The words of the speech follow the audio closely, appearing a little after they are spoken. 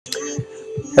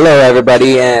Hello,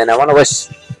 everybody, and I want to wish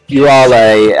you all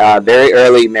a very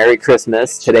early Merry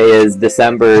Christmas. Today is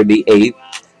December the 8th,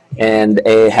 and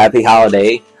a happy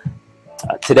holiday.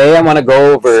 Today, I want to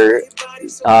go over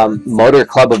Motor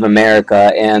Club of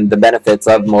America and the benefits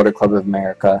of Motor Club of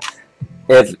America.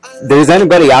 If there's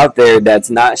anybody out there that's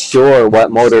not sure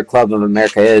what Motor Club of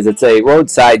America is, it's a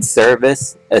roadside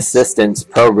service assistance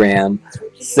program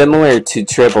similar to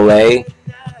AAA,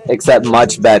 except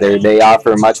much better. They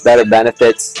offer much better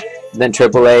benefits than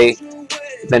AAA.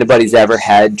 If anybody's ever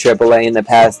had AAA in the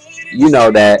past, you know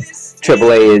that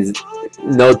AAA is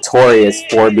notorious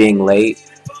for being late.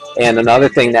 And another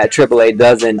thing that AAA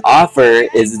doesn't offer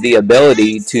is the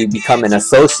ability to become an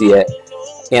associate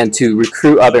and to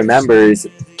recruit other members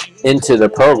into the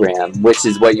program, which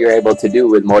is what you're able to do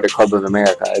with Motor Club of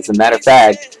America. As a matter of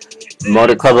fact,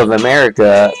 Motor Club of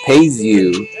America pays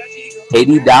you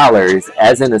 $80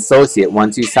 as an associate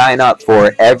once you sign up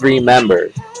for every member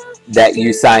that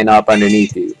you sign up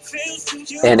underneath you.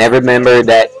 And every member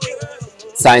that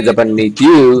signs up underneath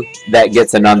you that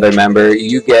gets another member,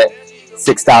 you get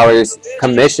 $6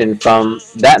 commission from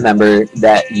that member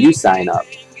that you sign up.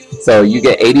 So you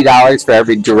get $80 for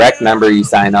every direct member you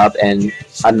sign up, and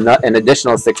an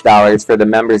additional $6 for the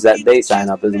members that they sign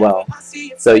up as well.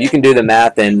 So you can do the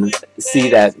math and see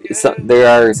that there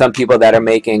are some people that are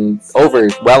making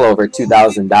well over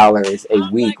 $2,000 a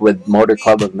week with Motor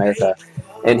Club of America.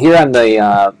 And here on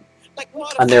their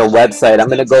website, I'm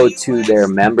going to go to their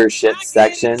membership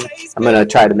section. I'm going to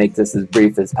try to make this as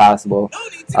brief as possible.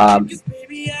 To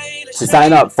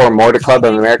sign up for Motor Club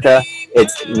of America,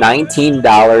 it's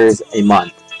 $19 a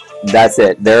month. That's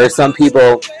it. There are some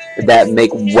people that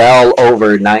make well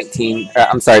over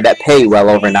that pay well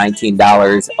over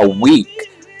 $19 a week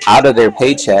out of their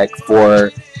paycheck for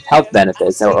health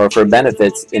benefits or for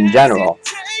benefits in general.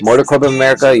 Motor Club of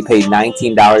America, you pay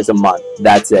 $19 a month.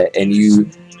 That's it. And you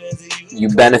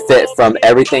benefit from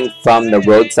everything from the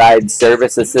roadside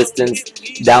service assistance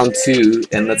down to,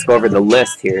 and let's go over the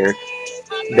list here.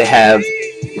 They have,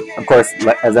 of course,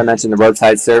 as I mentioned, the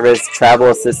roadside service, travel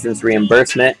assistance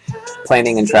reimbursement,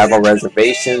 planning and travel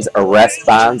reservations, arrest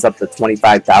bonds up to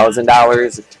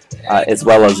 $25,000, as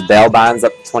well as bail bonds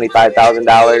up to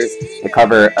 $25,000. They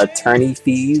cover attorney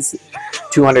fees,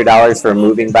 $200 for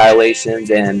moving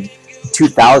violations, and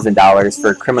 $2,000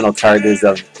 for criminal charges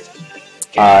of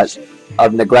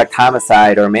neglect,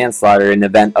 homicide, or manslaughter in the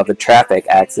event of a traffic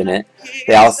accident.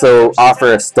 They also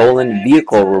offer a stolen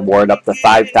vehicle reward up to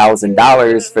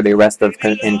 $5,000 for the arrest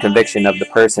and conviction of the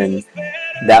person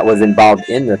that was involved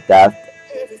in the theft.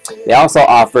 They also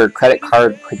offer credit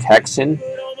card protection,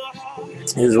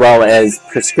 as well as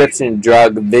prescription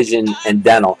drug, vision, and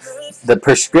dental. The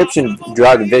prescription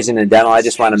drug, vision, and dental, I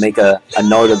just want to make a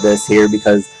note of this here,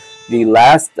 because the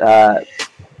last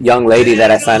young lady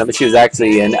that I signed up with, she was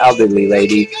actually an elderly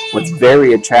lady, was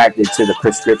very attracted to the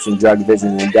prescription drug,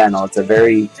 vision, and dental. It's a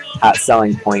very hot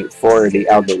selling point for the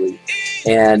elderly.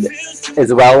 And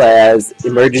as well as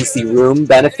emergency room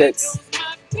benefits,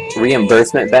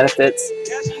 reimbursement benefits,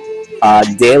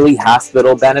 daily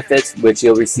hospital benefits, which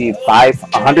you'll receive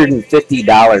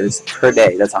 $150 per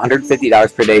day. That's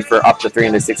 $150 per day for up to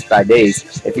 365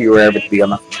 days if you were ever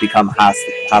to become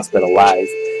hospitalized.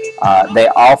 They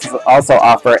also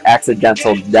offer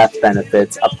accidental death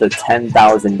benefits up to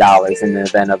 $10,000 in the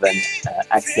event of an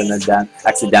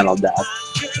accidental death.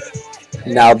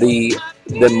 Now, the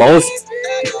most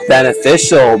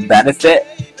beneficial benefit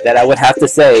that I would have to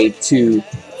say to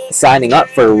signing up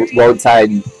for a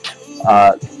roadside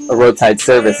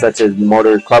service such as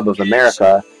Motor Club of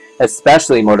America,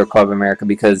 especially Motor Club of America,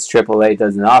 because AAA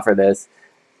doesn't offer this,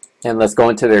 and let's go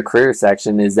into their career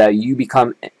section, is that you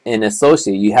become an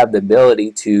associate. You have the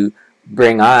ability to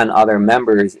bring on other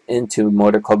members into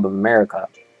Motor Club of America.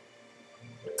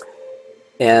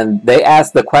 And they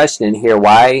ask the question here,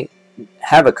 why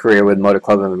have a career with Motor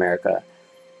Club of America?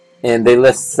 And they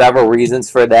list several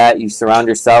reasons for that. You surround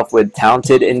yourself with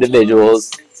talented individuals.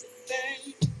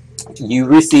 You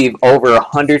receive over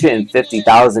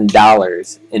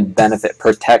 $150,000 in benefit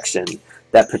protection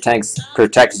that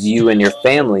protects you and your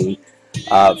family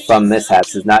from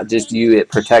mishaps. It's not just you, it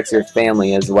protects your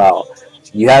family as well.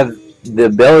 You have the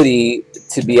ability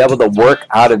to be able to work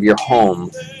out of your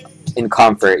home in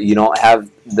comfort. You don't have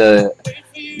the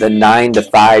 9 to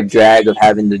 5 drag of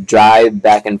having to drive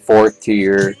back and forth to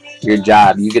your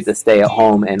job. You get to stay at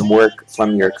home and work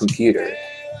from your computer.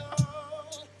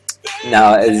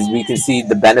 Now, as we can see,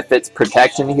 the benefits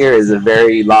protection here is a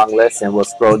very long list, and we'll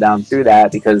scroll down through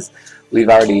that because we've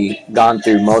already gone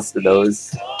through most of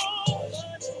those.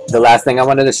 the last thing I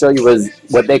wanted to show you was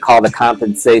what they call the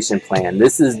compensation plan.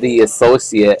 This is the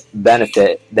associate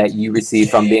benefit that you receive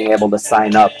from being able to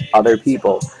sign up other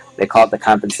people. They call it the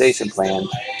compensation plan,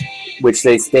 which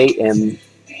they state in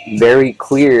very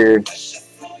clear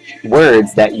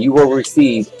words that you will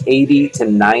receive $80 to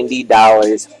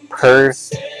 $90 per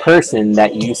person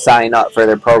that you sign up for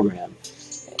their program.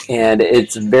 And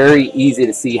it's very easy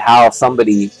to see how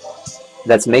somebody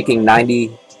that's making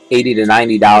 $80 to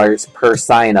 $90 per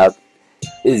sign up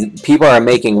is people are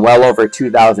making well over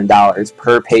 $2,000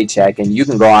 per paycheck, and you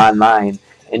can go online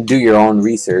and do your own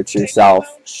research yourself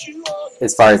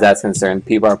as far as that's concerned.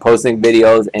 People are posting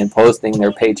videos and posting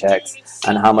their paychecks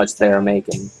on how much they're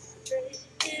making.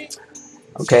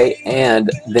 Okay, and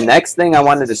the next thing I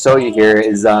wanted to show you here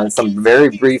is some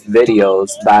very brief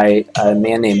videos by a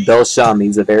man named Bill Shum.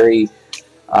 He's a very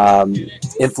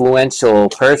influential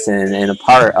person and a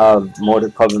part of Motor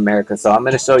Club America. So I'm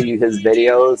going to show you his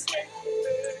videos.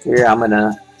 Here I'm going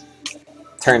to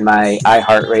turn my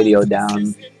iHeartRadio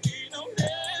down,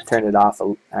 turn it off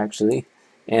actually,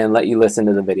 and let you listen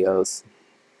to the videos.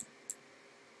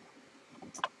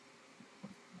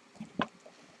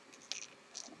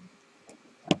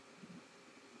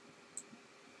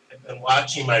 I've been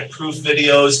watching my proof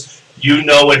videos. You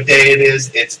know what day it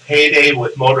is. It's payday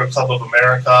with Motor Club of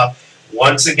America.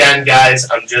 Once again, guys,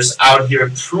 I'm just out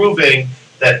here proving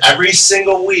that every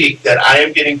single week that I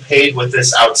am getting paid with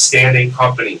this outstanding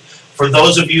company. For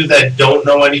those of you that don't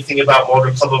know anything about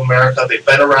Motor Club of America, they've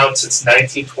been around since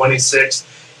 1926,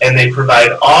 and they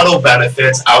provide auto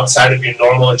benefits outside of your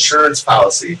normal insurance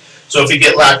policy. So if you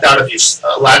get locked out of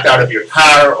your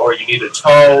car, or you need a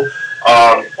tow,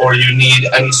 or you need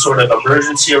any sort of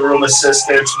emergency room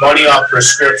assistance, money off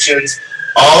prescriptions,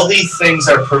 all these things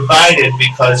are provided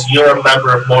because you're a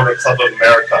member of Motor Club of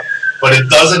America. But it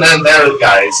doesn't end there,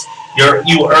 guys.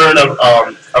 You earn a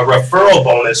referral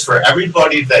bonus for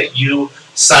everybody that you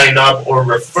sign up or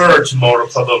refer to Motor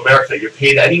Club of America. You're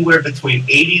paid anywhere between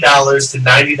 $80 to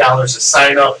 $90 a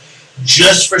sign up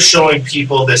just for showing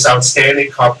people this outstanding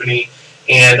company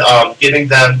and getting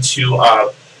them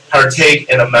to partake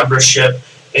in a membership.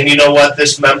 And you know what?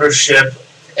 This membership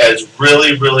has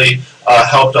really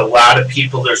helped a lot of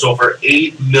people. There's over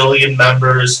 8 million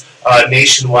members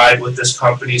nationwide with this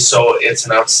company, so it's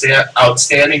an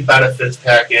outstanding benefits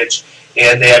package,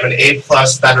 and they have an A+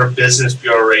 Better Business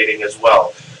Bureau rating as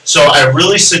well. So I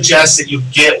really suggest that you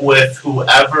get with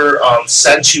whoever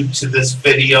sent you to this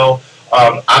video.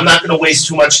 I'm not going to waste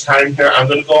too much time here. I'm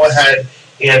going to go ahead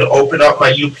and open up my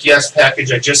UPS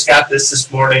package. I just got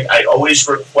this morning. I always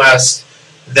request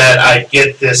that I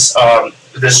get this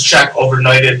this check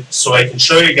overnighted so I can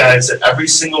show you guys that every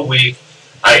single week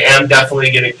I am definitely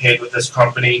getting paid with this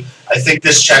company. I think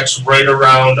this check's right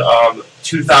around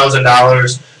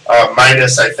 $2,000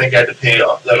 minus I think I had to pay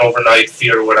an overnight fee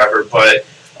or whatever, but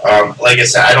like I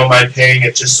said, I don't mind paying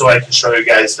it just so I can show you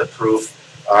guys the proof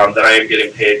that I am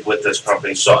getting paid with this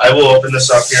company. So I will open this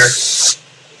up here.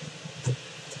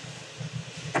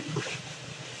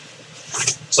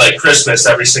 It's like Christmas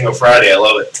every single Friday. I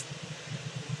love it.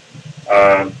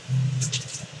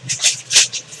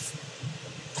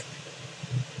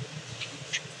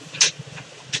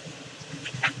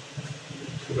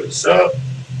 Put this up.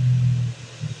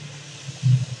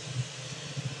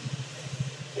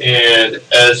 And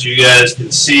as you guys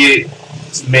can see,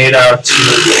 it's made out to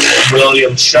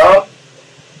William Shaw.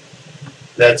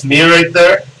 That's me right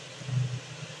there.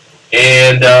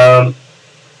 And let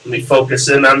me focus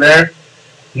in on there.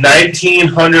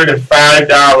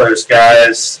 $1,905,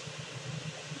 guys.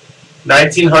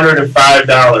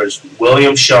 $1,905,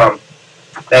 William Shum.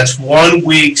 That's 1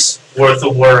 week's worth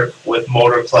of work with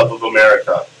Motor Club of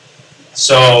America.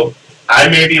 So I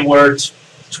maybe worked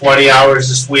 20 hours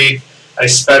this week. I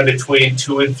spend between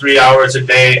 2 and 3 hours a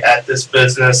day at this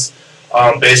business.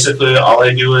 Basically, all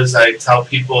I do is I tell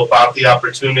people about the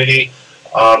opportunity.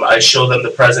 I show them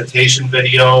the presentation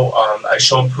video. I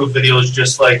show them proof videos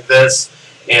just like this.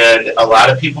 And a lot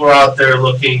of people are out there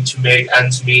looking to make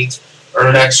ends meet,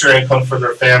 earn extra income for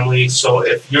their family. So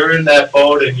if you're in that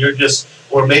boat and you're just,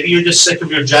 or maybe you're just sick of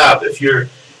your job, if you're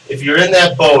in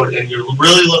that boat and you're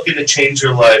really looking to change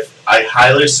your life, I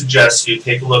highly suggest you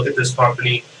take a look at this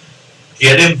company.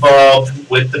 Get involved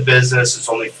with the business. It's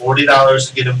only $40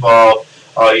 to get involved.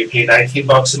 You pay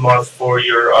 $19 a month for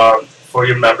your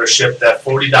membership. That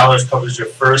 $40 covers your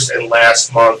first and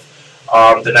last month.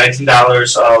 The $19,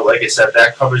 like I said,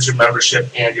 that covers your membership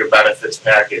and your benefits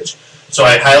package. So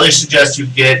I highly suggest you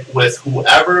get with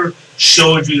whoever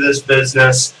showed you this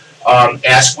business.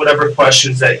 Ask whatever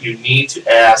questions that you need to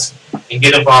ask and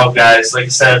get involved, guys. Like I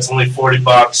said, it's only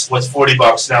 $40. What's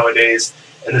 $40 nowadays?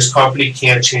 and this company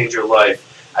can't change your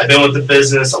life. I've been with the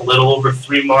business a little over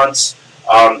 3 months.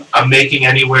 I'm making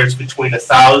anywhere between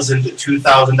 $1,000 to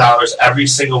 $2,000 every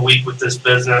single week with this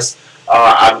business.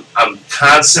 I'm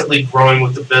constantly growing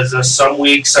with the business. Some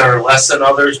weeks are less than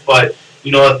others, but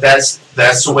you know that's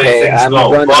the way things I'm go.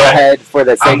 going to go ahead for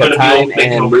the sake of time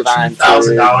making and over move on to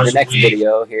 $2,000 the a next week.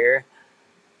 video here,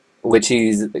 which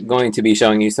he's going to be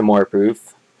showing you some more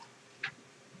proof.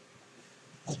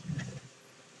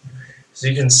 So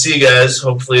you can see, guys,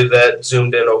 hopefully that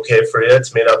zoomed in okay for you.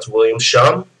 It's made out to William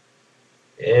Shum.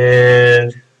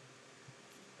 And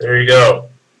there you go.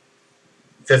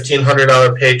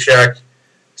 $1,500 paycheck.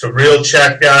 It's a real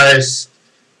check, guys.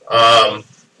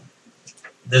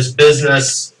 This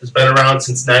business has been around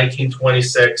since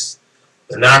 1926.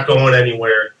 They're not going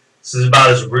anywhere. This is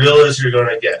about as real as you're going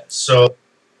to get. So,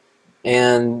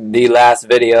 and the last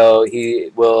video, he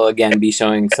will again be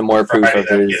showing some more proof of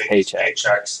his paycheck.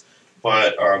 Paychecks.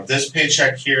 But this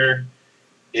paycheck here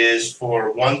is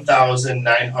for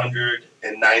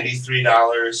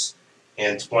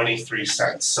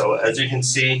 $1,993.23. So as you can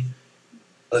see,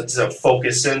 let's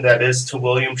focus in. That is to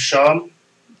William Shum.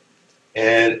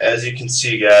 And as you can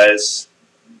see, guys,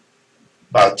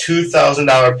 about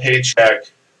 $2,000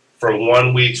 paycheck for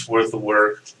 1 week's worth of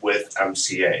work with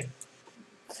MCA.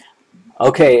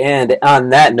 Okay, and on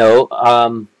that note,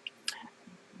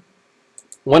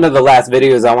 one of the last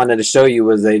videos I wanted to show you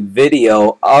was a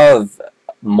video of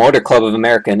Motor Club of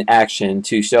America in action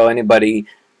to show anybody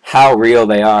how real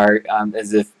they are,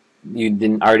 as if you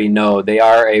didn't already know. They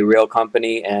are a real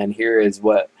company, and here is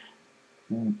what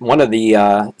one of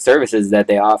the services that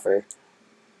they offer.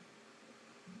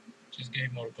 Just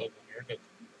gave Motor Club of America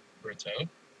for a tow.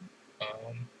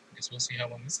 I guess we'll see how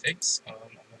long this takes. I'm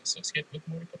an associate with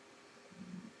Motor Club.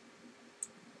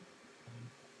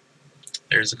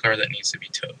 There's a car that needs to be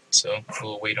towed, so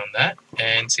we'll wait on that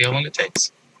and see how long it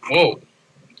takes. Whoa,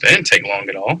 that didn't take long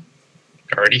at all.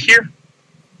 Already here.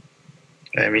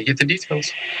 Let me get the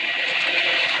details.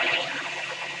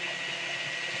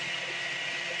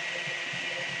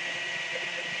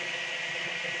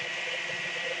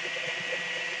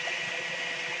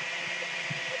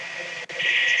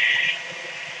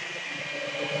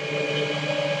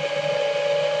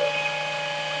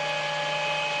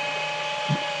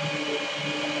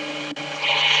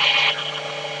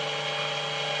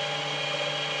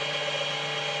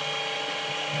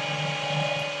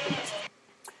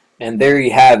 And there you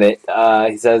have it.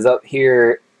 He says up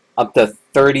here up to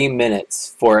 30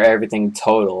 minutes for everything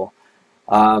total.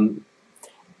 And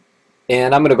I'm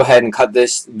going to go ahead and cut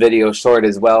this video short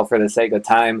as well for the sake of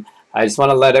time. I just want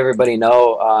to let everybody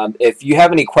know, if you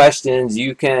have any questions,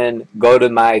 you can go to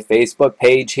my Facebook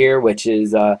page here, which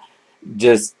is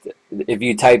just, if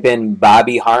you type in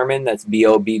Bobby Harmon, that's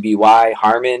B-O-B-B-Y,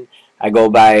 Harmon. I go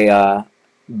by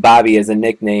Bobby as a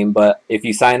nickname, but if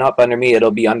you sign up under me,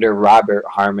 it'll be under Robert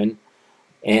Harmon.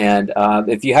 And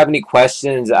if you have any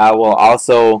questions, I will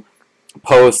also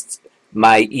post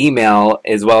my email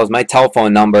as well as my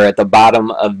telephone number at the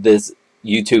bottom of this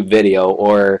YouTube video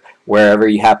or wherever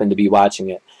you happen to be watching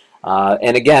it.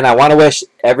 And again, I want to wish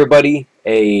everybody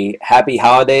a happy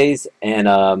holidays and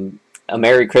a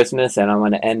Merry Christmas. And I'm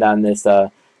going to end on this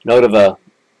note of a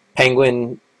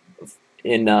penguin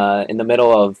in the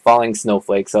middle of falling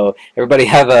snowflakes. So everybody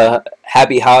have a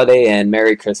happy holiday and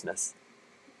Merry Christmas.